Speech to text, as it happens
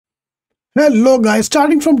Hello guys,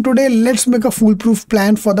 starting from today, let's make a foolproof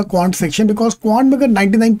plan for the quant section because quant में अगर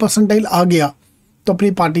 99 percentile आ गया तो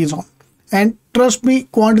अपनी party is on. And trust me,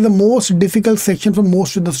 quant is the most difficult section for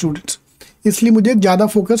most of the students. इसलिए मुझे ज़्यादा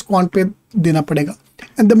focus quant पे देना पड़ेगा.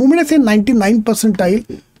 And the moment I say 99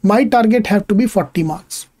 percentile, my target have to be 40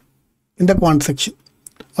 marks in the quant section.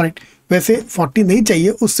 Alright, वैसे 40 नहीं चाहिए,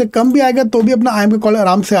 उससे कम भी आएगा तो भी अपना IIM का call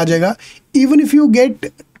आराम से आ जाएगा. Even if you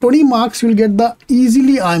get 20 marks, you will get the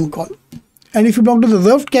easily IIM call. And if you belong to the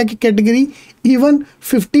reserved category, even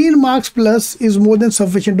 15 marks plus is more than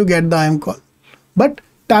sufficient to get the IIM call. But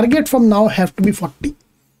target from now have to be 40.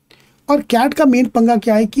 और CAT का main पंगा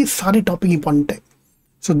क्या है कि सारे topic important है.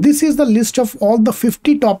 So this is the list of all the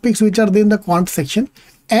 50 topics which are there in the quant section,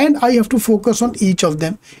 and I have to focus on each of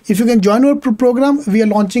them. If you can join our program, we are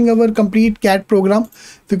launching our complete CAT program.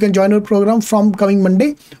 You can join our program from coming Monday,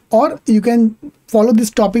 or you can follow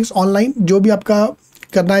these topics online. जो भी आपका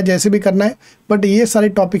करना है, जैसे भी करना है, but ये सारे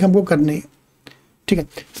टॉपिक हमको करने हैं. ठीक है,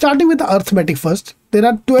 starting with arithmetic first. There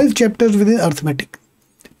are 12 chapters with in arithmetic.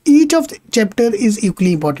 Each of chapter is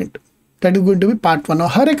equally important. That is going to be part 1. और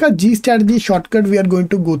हर एक का G strategy shortcut we are going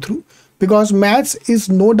to go through because maths is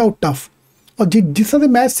no doubt tough. और जिस तरह से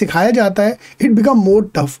maths सिखाया जाता है it become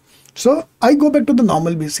more tough. So I go back to the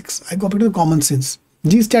normal basics. I go back to the common sense.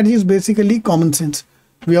 G strategy is basically common sense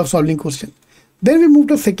way of solving question. Then we move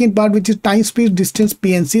to the second part, which is time, space, distance,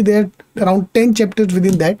 PNC. There are around 10 chapters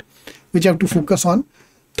within that, which I have to focus on.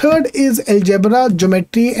 Third is algebra,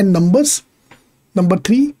 geometry and numbers. Number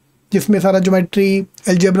 3, जिसमें सारा geometry,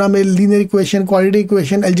 algebra में linear equation, quadratic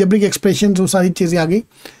equation, algebraic expressions, वो सारी चीज़ें आ गई.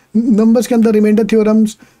 Numbers के अंदर remainder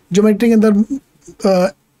theorems, geometry के अंदर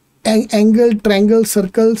angle, triangle,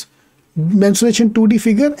 circles, mensuration 2D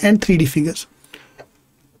figure and 3D figures.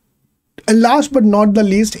 And last but not the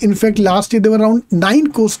least, in fact last year there were around 9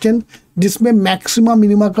 questions जिसमें maxima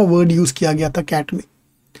minima का word use किया गया था CAT में.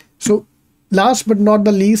 So last but not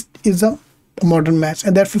the least is the modern maths,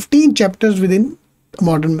 and there are 15 chapters within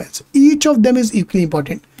modern maths. Each of them is equally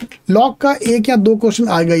important. log का एक या दो क्वेश्चन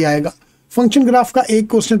आएगा ही आएगा. फंक्शन ग्राफ का एक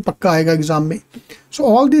क्वेश्चन पक्का आएगा एग्जाम में.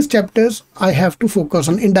 So all these chapters I have to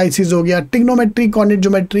focus on. Indices हो गया, trigonometry, coordinate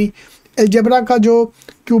geometry, अलजेब्रा का जो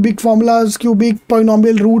cubic formulas, cubic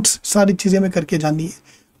polynomial roots, सारी चीज़ें हमें करके जानी है.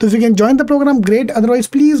 तो if you can join the programme great, otherwise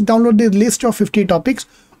please download the list of 50 topics.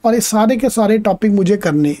 और ये सारे के सारे टॉपिक मुझे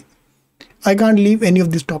करने हैं. I can't leave any of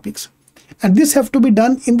this topics and this have to be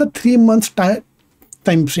done in the 3 months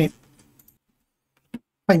time frame.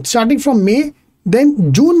 Fine, starting from May. Then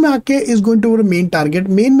जून में आके is going to main target.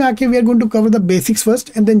 Main में आके we are going to cover the basics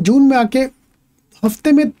first, and then जून में आके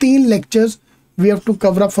हफ्ते में 3 lectures we have to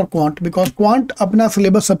cover up for quant because quant अपना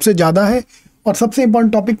syllabus सबसे ज़्यादा है और सबसे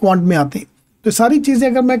इंपॉर्टेंट टॉपिक quant में आते हैं. तो सारी चीज़ें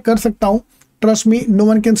अगर मैं कर सकता हूँ, trust me, no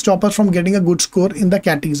one can stop us from getting a good score in the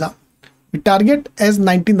cat exam. Target as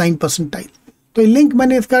 99 percentile. तो लिंक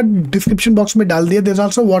मैंने इसका डिस्क्रिप्शन बॉक्स में डाल दिया. There is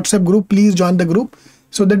also WhatsApp group. Please join the group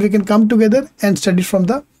so that we can come together and study from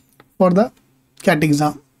the for the cat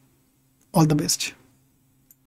exam. All the best.